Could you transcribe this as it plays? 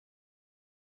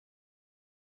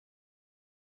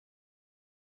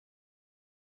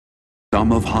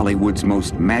Some of Hollywood's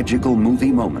most magical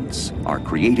movie moments are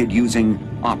created using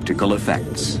optical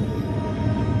effects.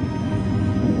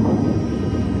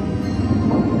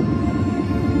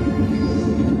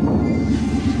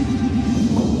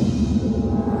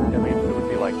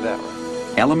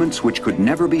 Elements which could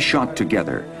never be shot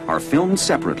together are filmed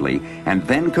separately and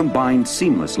then combined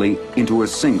seamlessly into a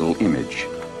single image.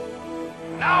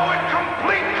 Now in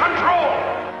complete control!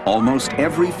 Almost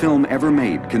every film ever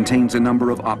made contains a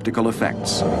number of optical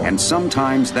effects, and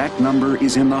sometimes that number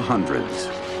is in the hundreds.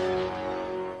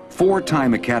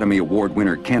 Four-time Academy Award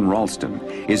winner Ken Ralston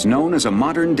is known as a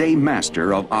modern-day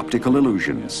master of optical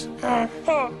illusions.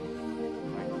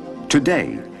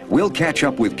 Today, we'll catch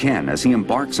up with Ken as he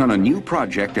embarks on a new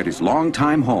project at his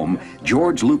longtime home,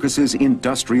 George Lucas's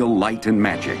Industrial Light and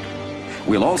Magic.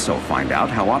 We'll also find out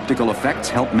how optical effects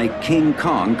help make King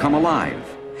Kong come alive.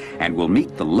 And we'll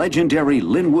meet the legendary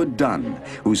Linwood Dunn,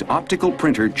 whose optical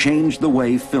printer changed the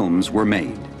way films were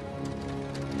made.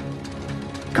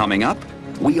 Coming up,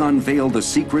 we unveil the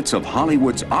secrets of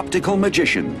Hollywood's optical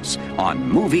magicians on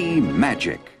Movie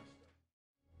Magic.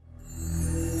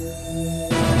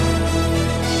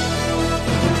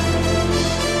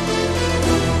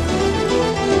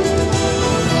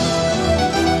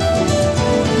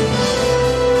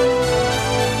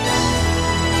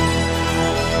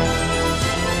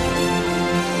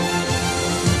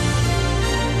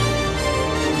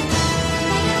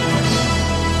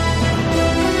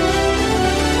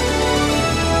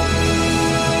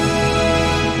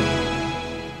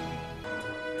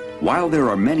 While there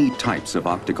are many types of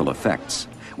optical effects,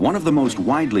 one of the most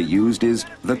widely used is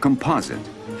the composite,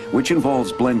 which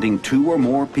involves blending two or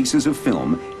more pieces of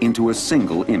film into a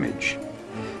single image.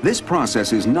 This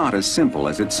process is not as simple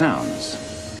as it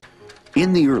sounds.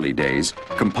 In the early days,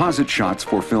 composite shots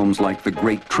for films like The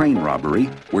Great Train Robbery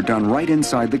were done right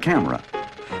inside the camera.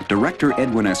 Director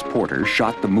Edwin S. Porter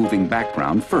shot the moving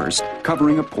background first,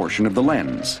 covering a portion of the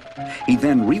lens. He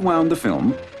then rewound the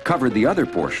film, covered the other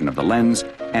portion of the lens,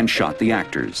 and shot the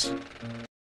actors.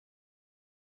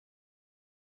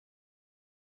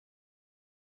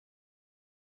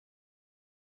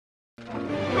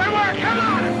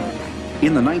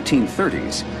 In the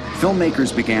 1930s,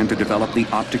 filmmakers began to develop the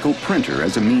optical printer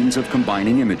as a means of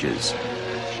combining images.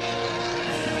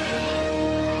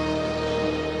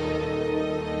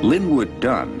 Linwood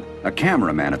Dunn, a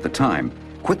cameraman at the time,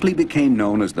 quickly became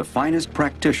known as the finest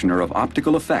practitioner of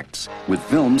optical effects with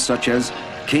films such as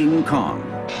King Kong.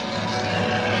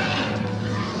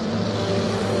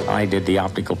 I did the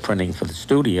optical printing for the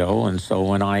studio, and so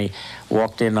when I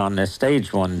walked in on their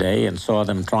stage one day and saw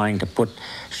them trying to put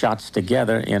shots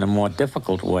together in a more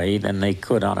difficult way than they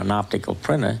could on an optical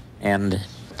printer, and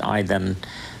I then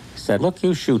said, look,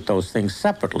 you shoot those things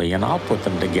separately and I'll put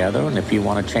them together, and if you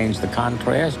want to change the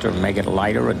contrast or make it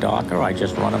lighter or darker, I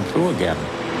just run them through again.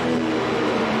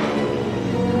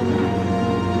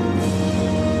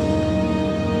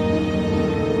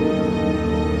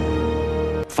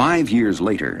 Five years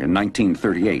later, in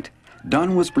 1938,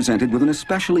 Dunn was presented with an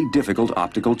especially difficult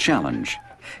optical challenge.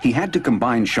 He had to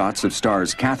combine shots of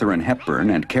stars Katharine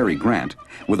Hepburn and Cary Grant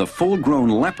with a full-grown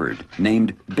leopard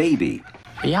named Baby.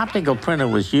 The optical printer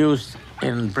was used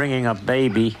in bringing up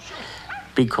Baby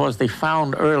because they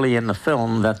found early in the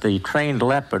film that the trained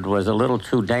leopard was a little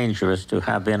too dangerous to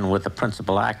have in with the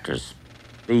principal actors.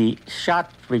 The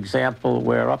shot, for example,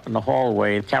 where up in the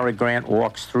hallway, Cary Grant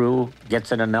walks through,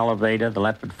 gets in an elevator, the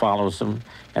leopard follows him,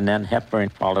 and then Hepburn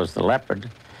follows the leopard,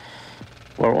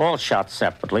 were all shot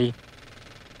separately.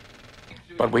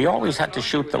 But we always had to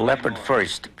shoot the leopard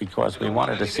first because we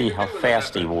wanted to see how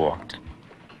fast he walked.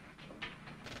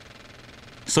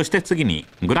 そして次に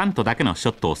グラントだけのシ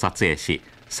ョットを撮影し、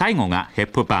最後がヘッ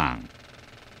プバーン。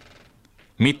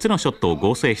3つのショットを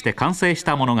合成して完成し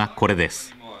たものがこれで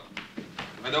す。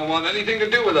I don't want anything to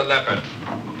do with a leopard.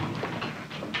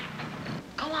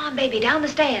 Go on, baby, down the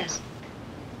stairs.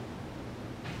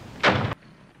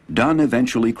 Dunn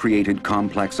eventually created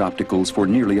complex opticals for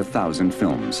nearly 1,000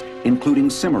 films, including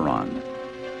Cimarron,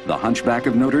 The Hunchback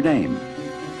of Notre Dame,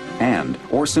 and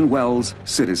Orson Welles'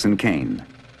 Citizen Kane.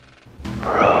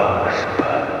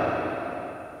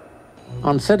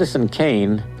 On Citizen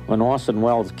Kane, when Orson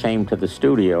Welles came to the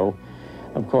studio,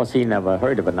 of course he never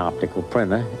heard of an optical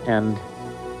printer, and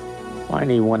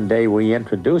finally one day we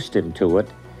introduced him to it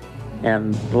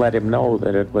and let him know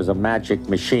that it was a magic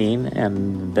machine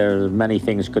and there many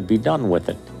things could be done with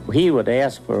it. He would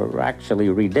ask for actually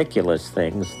ridiculous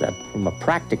things that from a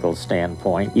practical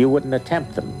standpoint you wouldn't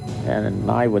attempt them,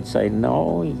 and I would say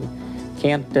no, you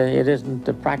can't, it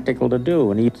isn't practical to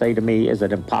do. And he'd say to me, is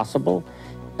it impossible?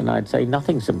 And I'd say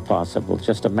nothing's impossible, it's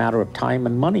just a matter of time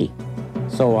and money.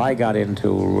 So I got into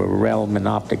a realm in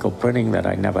optical printing that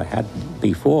I never had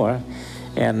before,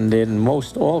 and in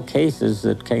most all cases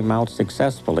it came out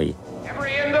successfully.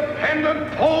 Every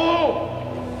independent poll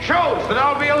shows that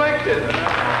I'll be elected.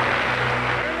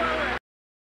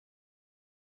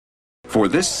 For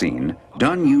this scene,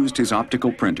 Dunn used his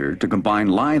optical printer to combine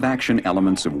live-action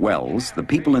elements of Wells, the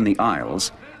people in the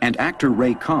aisles, and actor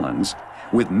Ray Collins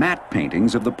with matte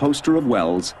paintings of the poster of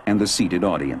Wells and the seated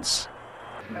audience.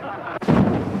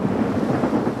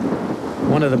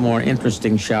 One of the more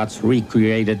interesting shots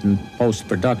recreated in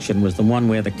post-production was the one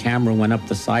where the camera went up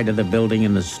the side of the building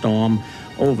in the storm,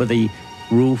 over the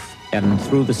roof, and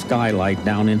through the skylight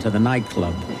down into the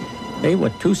nightclub. They were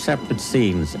two separate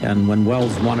scenes, and when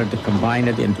Wells wanted to combine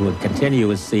it into a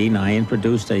continuous scene, I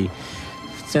introduced a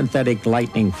synthetic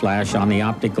lightning flash on the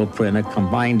optical printer,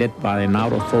 combined it by an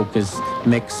out-of-focus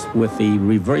mix with the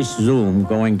reverse zoom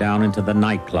going down into the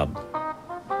nightclub.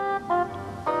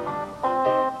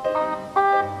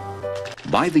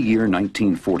 By the year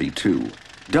 1942,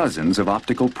 dozens of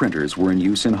optical printers were in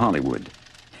use in Hollywood.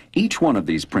 Each one of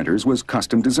these printers was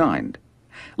custom designed.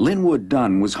 Linwood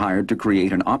Dunn was hired to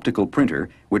create an optical printer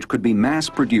which could be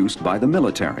mass-produced by the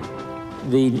military.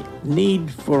 The need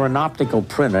for an optical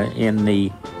printer in the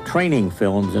training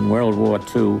films in World War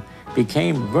II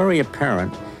became very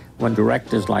apparent when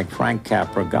directors like Frank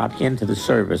Capra got into the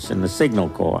service in the Signal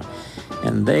Corps.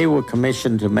 And they were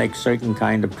commissioned to make certain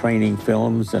kind of training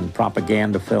films and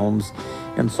propaganda films.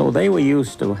 And so they were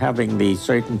used to having the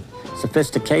certain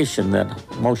sophistication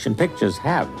that motion pictures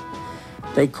have.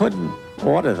 They couldn't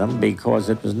order them because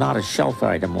it was not a shelf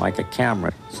item like a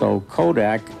camera. So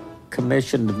Kodak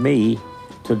commissioned me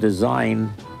to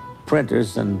design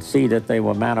printers and see that they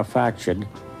were manufactured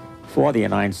for the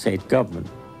United States government.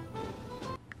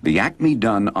 The Acme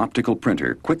Dunn optical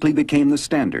printer quickly became the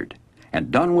standard, and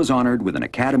Dunn was honored with an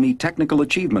Academy Technical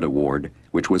Achievement Award,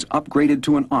 which was upgraded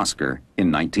to an Oscar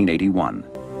in 1981.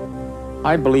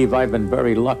 I believe I've been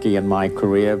very lucky in my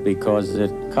career because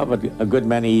it covered a good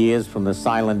many years from the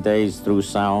silent days through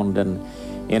sound and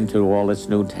into all this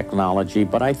new technology.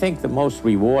 But I think the most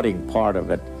rewarding part of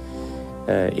it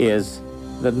is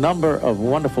the number of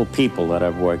wonderful people that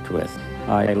I've worked with.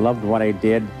 I loved what I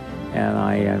did, and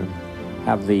I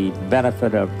have the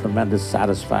benefit of tremendous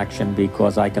satisfaction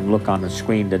because I can look on the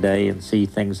screen today and see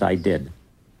things I did.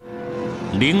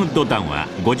 リンウッド・ダンは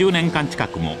50年間近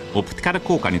くもオプティカル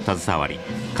効果に携わり、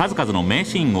数々の名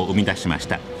シーンを生み出しまし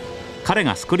た。彼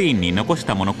がスクリーンに残し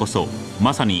たものこそ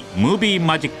まさにムービー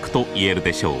マジックと言える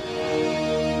でしょう。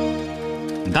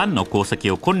ダンの功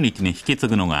績を今日に引き継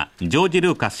ぐのがジョージ・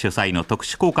ルーカス主催の特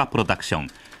殊効果プロダクション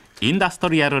インダスト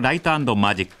リアル・ライト&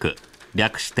マジック、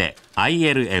略して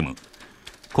ILM。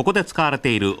ここで使われて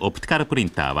いるオプティカルプリン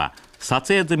ターは撮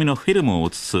影済みのフィルムを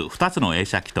写す2つの映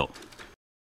写機と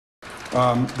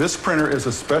This printer is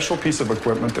a special piece of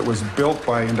equipment that was built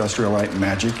by Industrial Light and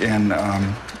Magic and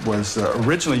was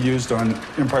originally used on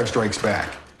Empire Strikes Back.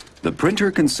 The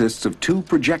printer consists of two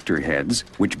projector heads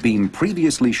which beam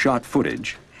previously shot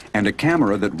footage and a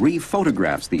camera that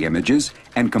re-photographs the images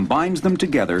and combines them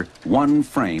together one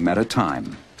frame at a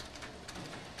time.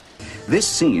 This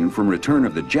scene from Return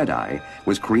of the Jedi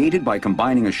was created by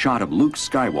combining a shot of Luke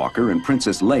Skywalker and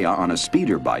Princess Leia on a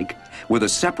speeder bike with a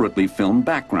separately filmed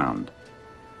background.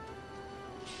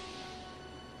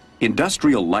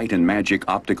 Industrial Light and Magic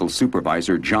optical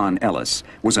supervisor John Ellis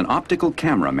was an optical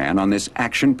cameraman on this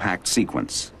action-packed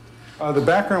sequence. The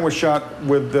background was shot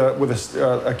with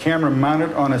a camera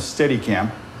mounted on a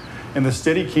Steadicam, and the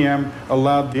Steadicam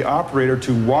allowed the operator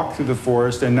to walk through the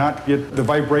forest and not get the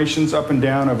vibrations up and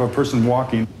down of a person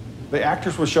walking. The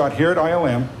actors were shot here at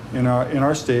ILM in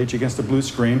our stage against a blue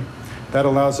screen. That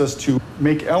allows us to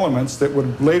make elements that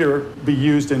would later be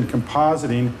used in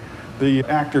compositing the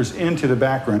actors into the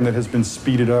background that has been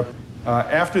speeded up.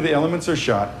 After the elements are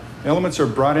shot, elements are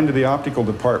brought into the optical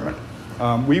department.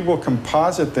 We will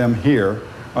composite them here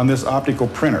on this optical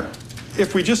printer.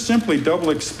 If we just simply double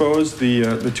expose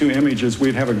the two images,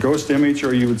 we'd have a ghost image,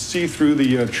 or you would see through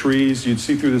the trees, you'd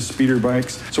see through the speeder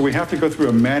bikes. So we have to go through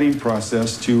a matting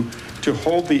process to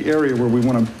hold the area where we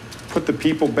want to put the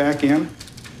people back in.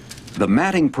 The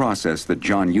matting process that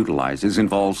John utilizes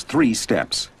involves 3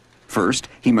 steps. First,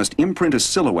 he must imprint a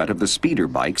silhouette of the speeder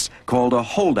bikes called a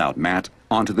holdout mat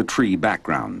onto the tree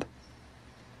background.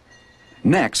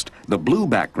 Next, the blue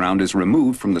background is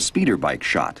removed from the speeder bike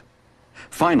shot.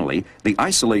 Finally, the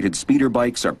isolated speeder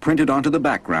bikes are printed onto the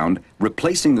background,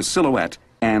 replacing the silhouette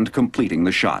and completing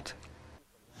the shot.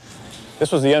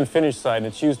 This was the unfinished side, and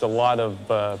it's used a lot of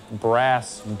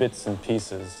brass bits and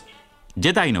pieces. ジ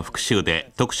ェダイの復讐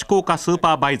で特殊効果スー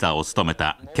パーバイザーを務め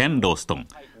たケン・ローストン。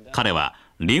彼は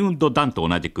リンウッド・ダンと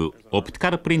同じくオプティ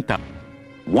カルプリンター。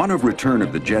One of Return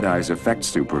of the Jedi's effects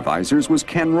supervisors was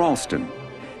Ken Ralston.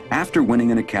 After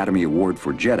winning an Academy Award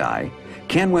for Jedi,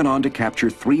 Ken went on to capture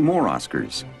 3 more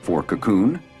Oscars for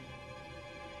Cocoon,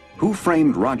 Who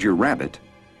Framed Roger Rabbit,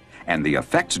 and the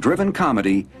effects-driven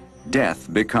comedy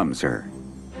Death Becomes Her.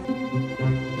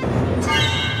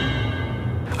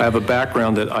 I have a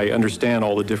background that I understand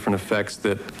all the different effects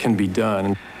that can be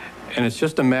done, and it's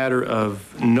just a matter of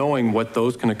knowing what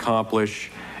those can accomplish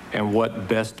and what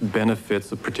best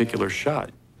benefits a particular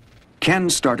shot. Ken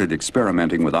started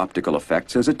experimenting with optical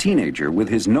effects as a teenager with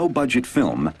his no-budget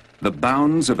film, The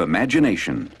Bounds of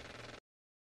Imagination.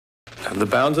 The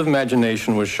Bounds of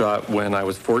Imagination was shot when I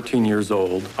was 14 years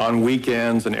old, on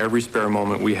weekends and every spare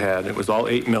moment we had. It was all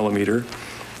 8mm,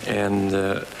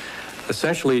 and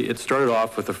essentially it started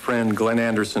off with a friend, Glenn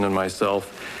Anderson, and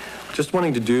myself, just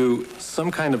wanting to do some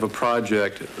kind of a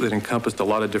project that encompassed a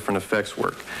lot of different effects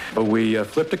work. But we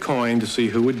flipped a coin to see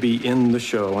who would be in the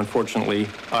show. Unfortunately,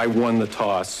 I won the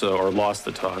toss, or lost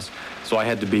the toss, so I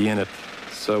had to be in it.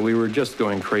 So we were just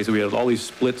going crazy. We had all these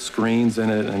split screens in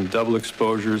it and double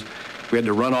exposures. We had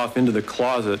to run off into the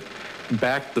closet,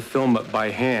 back the film up by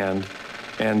hand,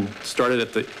 and started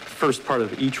at the first part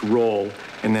of each roll,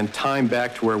 and then time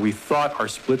back to where we thought our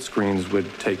split screens would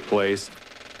take place.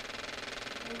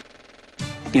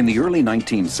 In the early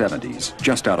 1970s,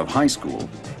 just out of high school,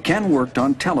 Ken worked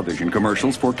on television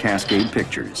commercials for Cascade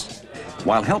Pictures.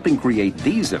 While helping create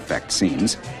these effect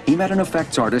scenes, he met an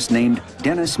effects artist named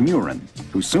Dennis Murin,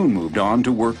 who soon moved on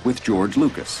to work with George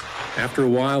Lucas. After a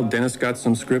while, Dennis got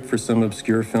some script for some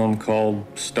obscure film called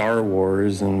Star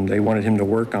Wars, and they wanted him to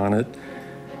work on it.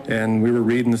 And we were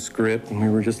reading the script, and we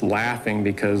were just laughing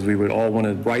because we would all want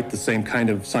to write the same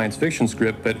kind of science fiction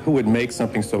script, but who would make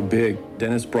something so big?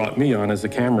 Dennis brought me on as a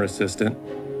camera assistant.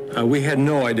 We had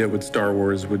no idea what Star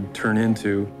Wars would turn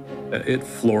into. It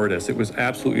floored us. It was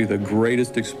absolutely the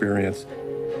greatest experience.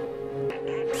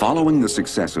 Following the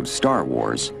success of Star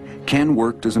Wars, Ken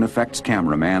worked as an effects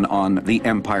cameraman on The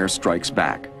Empire Strikes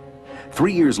Back.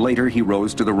 3 years later, he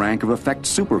rose to the rank of effects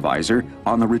supervisor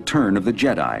on The Return of the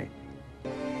Jedi.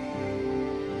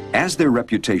 As their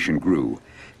reputation grew,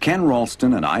 Ken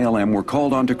Ralston and ILM were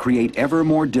called on to create ever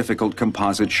more difficult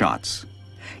composite shots.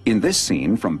 In this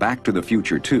scene from Back to the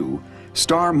Future 2,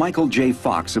 star Michael J.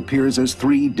 Fox appears as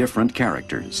 3 different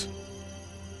characters.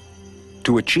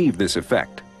 To achieve this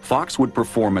effect, Fox would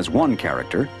perform as one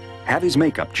character, have his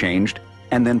makeup changed,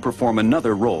 and then perform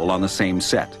another role on the same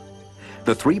set.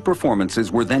 The 3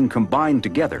 performances were then combined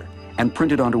together and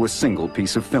printed onto a single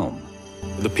piece of film.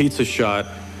 The pizza shot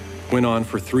went on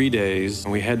for 3 days,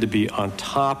 and we had to be on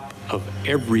top of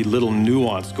every little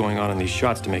nuance going on in these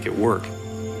shots to make it work.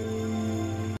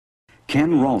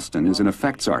 Ken Ralston is an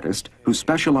effects artist who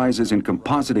specializes in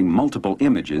compositing multiple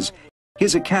images.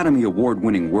 His Academy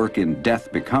Award-winning work in Death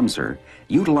Becomes Her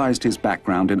utilized his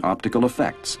background in optical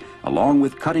effects, along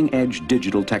with cutting-edge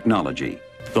digital technology.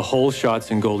 The whole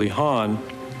shots in Goldie Hawn,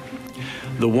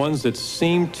 the ones that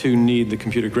seem to need the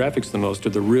computer graphics the most are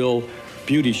the real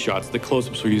beauty shots, the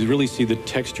close-ups, where you really see the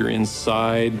texture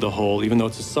inside the hole, even though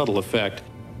it's a subtle effect.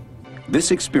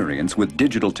 This experience with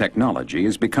digital technology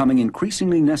is becoming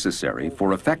increasingly necessary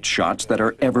for effect shots that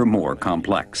are ever more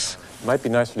complex. It might be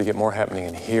nicer to get more happening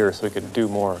in here so we could do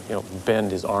more,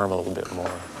 bend his arm a little bit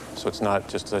more, so it's not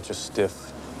just such a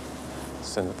stiff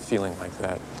feeling like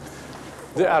that.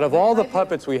 Out of all the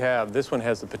puppets we have, this one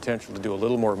has the potential to do a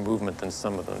little more movement than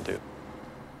some of them do.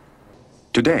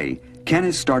 Today, Ken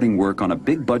is starting work on a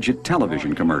big-budget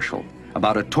television commercial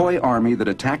about a toy army that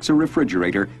attacks a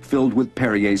refrigerator filled with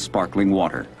Perrier's sparkling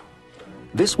water.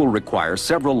 This will require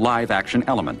several live-action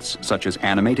elements, such as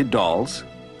animated dolls,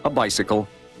 a bicycle,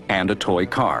 and a toy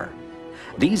car.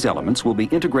 These elements will be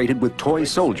integrated with toy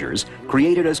soldiers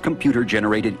created as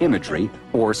computer-generated imagery,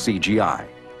 or CGI.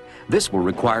 This will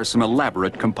require some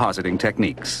elaborate compositing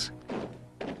techniques.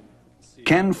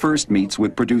 Ken first meets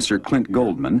with producer Clint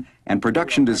Goldman and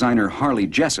production designer Harley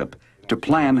Jessup to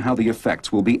plan how the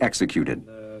effects will be executed.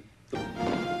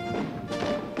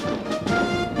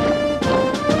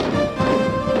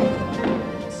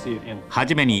 は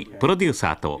じめにプロデューサ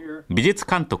ーと美術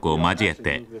監督を交え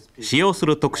て使用す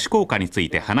る特殊効果につい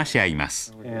て話し合いま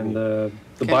す。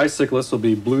The bicyclists will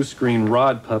be blue screen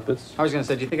rod puppets. I was going to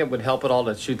say, do you think it would help at all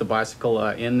to shoot the bicycle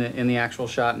in the actual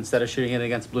shot instead of shooting it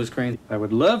against blue screen? I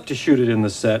would love to shoot it in the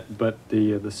set, but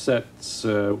the sets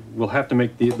will have to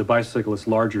make the bicyclists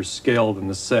larger scale than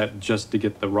the set just to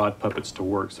get the rod puppets to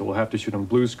work. So we'll have to shoot on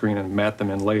blue screen and mat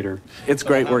them in later. It's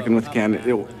great working with Ken.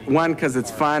 One, because it's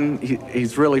fun.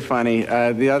 He's really funny.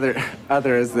 The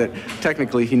other is that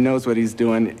technically he knows what he's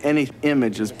doing. Any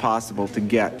image is possible to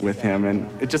get with him, and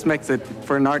it just makes it,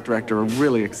 for an art director,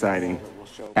 really exciting.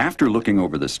 After looking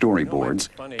over the storyboards,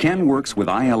 Ken works with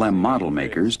ILM model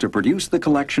makers to produce the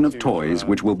collection of toys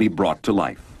which will be brought to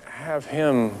life. Have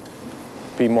him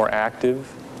be more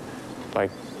active, like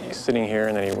he's sitting here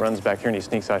and then he runs back here and he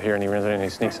sneaks out here and he runs in and he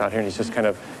sneaks out here and he's just kind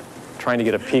of trying to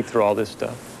get a peek through all this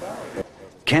stuff.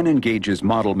 Ken engages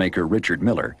model maker Richard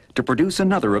Miller to produce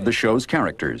another of the show's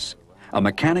characters, a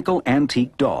mechanical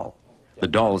antique doll. The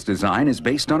doll's design is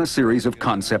based on a series of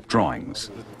concept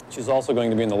drawings. She's also going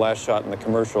to be in the last shot in the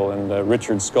commercial, and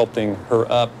Richard's sculpting her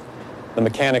up, the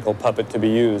mechanical puppet to be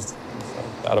used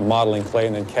out of modeling clay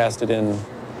and then cast it in.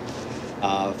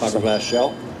 Fiberglass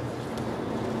shell,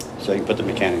 so you can put the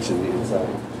mechanics in the inside.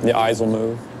 The eyes will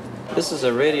move. This is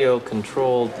a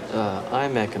radio-controlled eye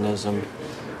mechanism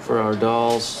for our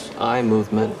doll's eye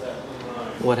movement.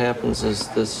 What happens is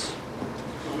this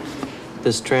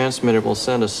transmitter will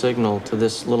send a signal to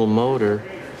this little motor,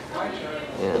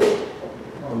 and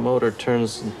the motor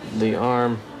turns the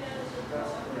arm,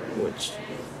 which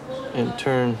in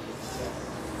turn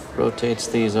rotates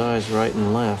these eyes right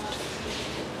and left.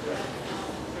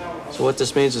 So what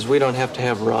this means is we don't have to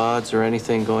have rods or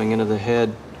anything going into the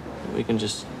head. We can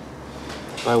just,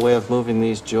 by way of moving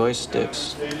these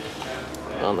joysticks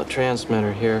on the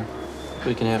transmitter here,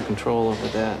 we can have control over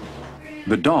that.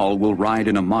 The doll will ride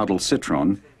in a model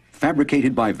Citroen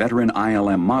fabricated by veteran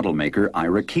ILM model maker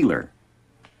Ira Keeler.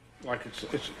 Like it's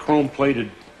a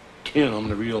chrome-plated tin on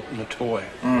the toy.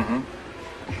 Mm-hmm.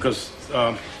 Because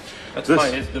that's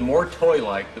fine. It's the more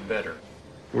toy-like, the better.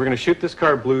 We're going to shoot this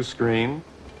car blue screen.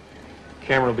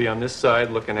 Camera will be on this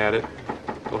side looking at it.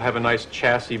 It'll have a nice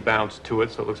chassis bounce to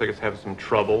it, so it looks like it's having some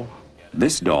trouble.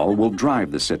 This doll will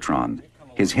drive the Citroen.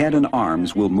 His head and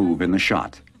arms will move in the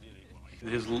shot.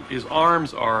 His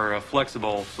arms are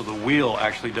flexible, so the wheel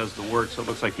actually does the work, so it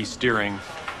looks like he's steering.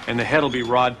 And the head will be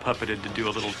rod puppeted to do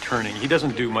a little turning. He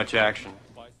doesn't do much action.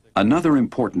 Another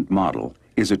important model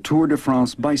is a Tour de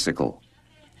France bicycle.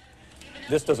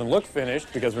 This doesn't look finished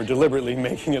because we're deliberately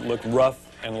making it look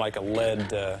rough and like a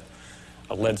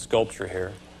lead sculpture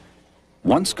here.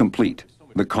 Once complete,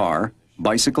 the car,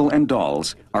 bicycle, and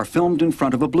dolls are filmed in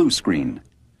front of a blue screen.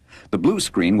 The blue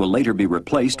screen will later be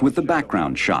replaced with the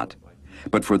background shot.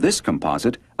 But for this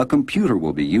composite, a computer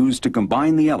will be used to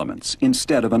combine the elements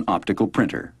instead of an optical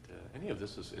printer. Any of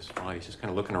this is fine. He's just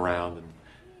kind of looking around.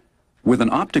 With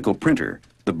an optical printer,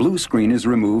 the blue screen is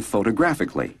removed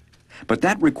photographically. But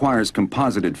that requires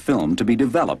composited film to be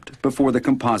developed before the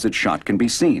composite shot can be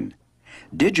seen.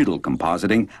 Digital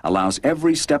compositing allows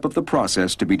every step of the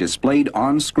process to be displayed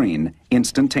on screen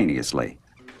instantaneously.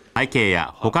 背景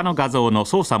や他の画像の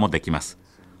操作もできます。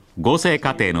合成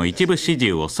過程の一部始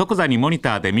終を即座にモニ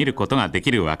ターで見ることがで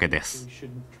きるわけです。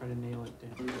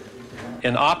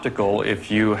In optical,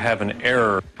 if you have an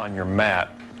error on your mat,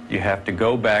 you have to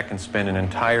go back and spend an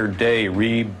entire day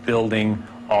rebuilding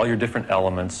all your different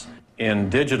elements. In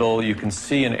digital, you can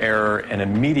see an error and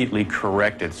immediately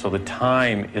correct it, so the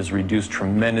time is reduced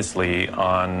tremendously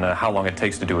on how long it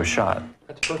takes to do a shot.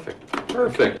 That's perfect.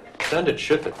 Perfect. Send it,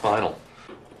 ship it, final.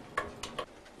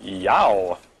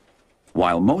 Yow!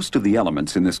 While most of the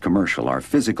elements in this commercial are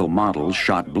physical models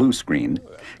shot blue screen,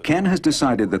 Ken has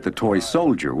decided that the toy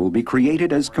soldier will be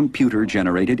created as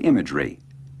computer-generated imagery.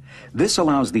 This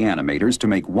allows the animators to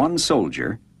make one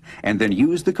soldier and then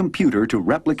use the computer to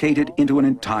replicate it into an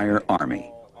entire army.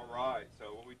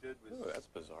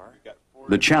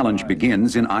 The challenge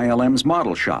begins in ILM's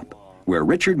model shop, where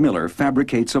Richard Miller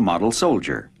fabricates a model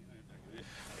soldier.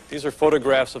 These are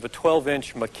photographs of a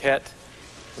 12-inch maquette,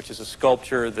 which is a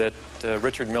sculpture that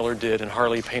Richard Miller did and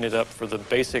Harley painted up for the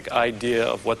basic idea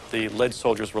of what the lead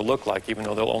soldiers will look like, even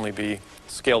though they'll only be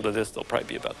scaled to this, they'll probably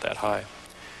be about that high.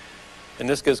 And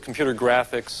this gives computer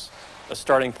graphics a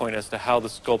starting point as to how the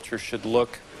sculpture should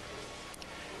look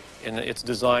in its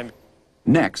design.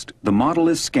 Next, the model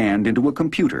is scanned into a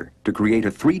computer to create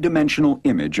a three-dimensional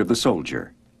image of the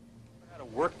soldier. How to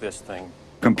work this thing.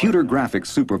 Computer graphics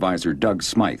supervisor Doug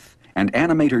Smythe and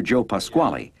animator Joe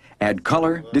Pasquale add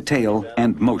color, detail,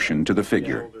 and motion to the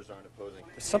figure. There's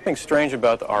something strange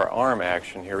about our arm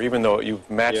action here, even though you've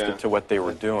matched it to what they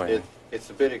were doing. It's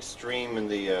a bit extreme in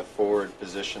the forward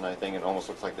position, I think. It almost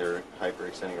looks like they're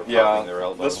hyperextending or popping their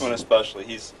elbows. This one especially.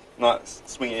 He's not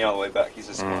swinging all the way back. He's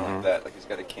just going like that, like he's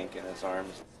got a kink in his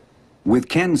arms. With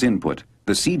Ken's input,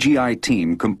 the CGI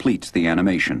team completes the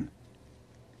animation.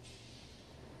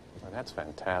 Well, that's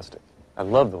fantastic. I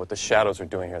love what the shadows are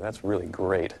doing here. That's really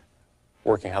great.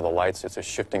 Working how the lights are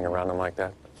shifting around them like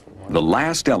that. The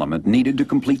last element needed to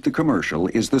complete the commercial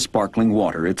is the sparkling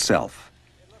water itself.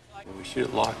 We shoot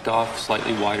it locked off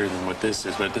slightly wider than what this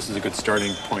is, but this is a good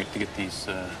starting point to get these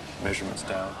measurements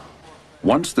down.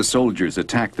 Once the soldiers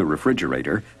attack the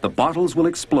refrigerator, the bottles will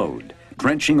explode,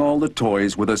 drenching all the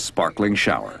toys with a sparkling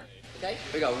shower. Okay,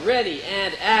 we go. Ready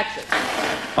and action.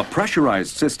 A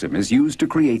pressurized system is used to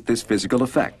create this physical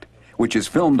effect, which is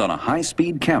filmed on a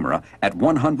high-speed camera at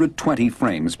 120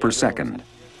 frames per second.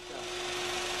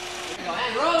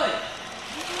 And rolling.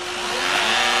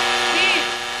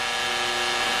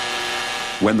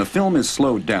 When the film is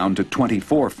slowed down to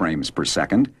 24 frames per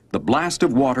second, the blast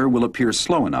of water will appear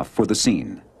slow enough for the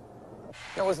scene.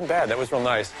 That wasn't bad. That was real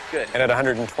nice. Good. And at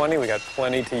 120, we got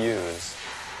plenty to use.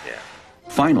 Yeah.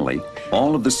 Finally,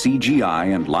 all of the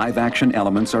CGI and live-action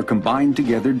elements are combined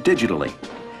together digitally.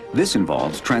 This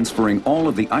involves transferring all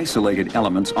of the isolated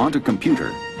elements onto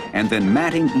computer and then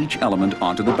matting each element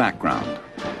onto the background.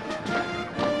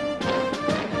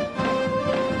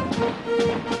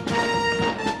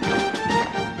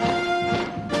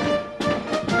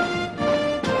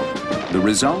 The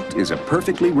result is a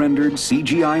perfectly rendered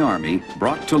CGI army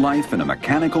brought to life in a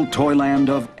mechanical toyland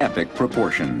of epic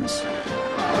proportions.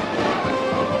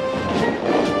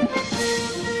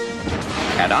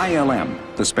 At ILM,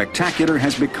 the spectacular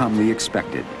has become the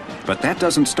expected, but that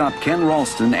doesn't stop Ken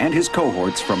Ralston and his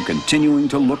cohorts from continuing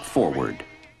to look forward.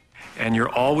 And you're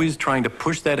always trying to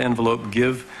push that envelope,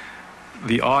 give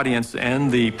the audience and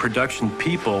the production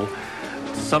people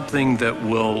something that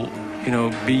will,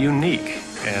 be unique.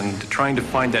 And trying to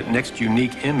find that next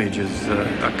unique image is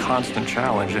a constant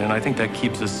challenge, and I think that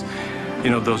keeps us,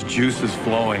 those juices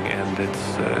flowing, and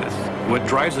it's what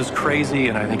drives us crazy,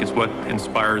 and I think it's what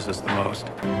inspires us the most.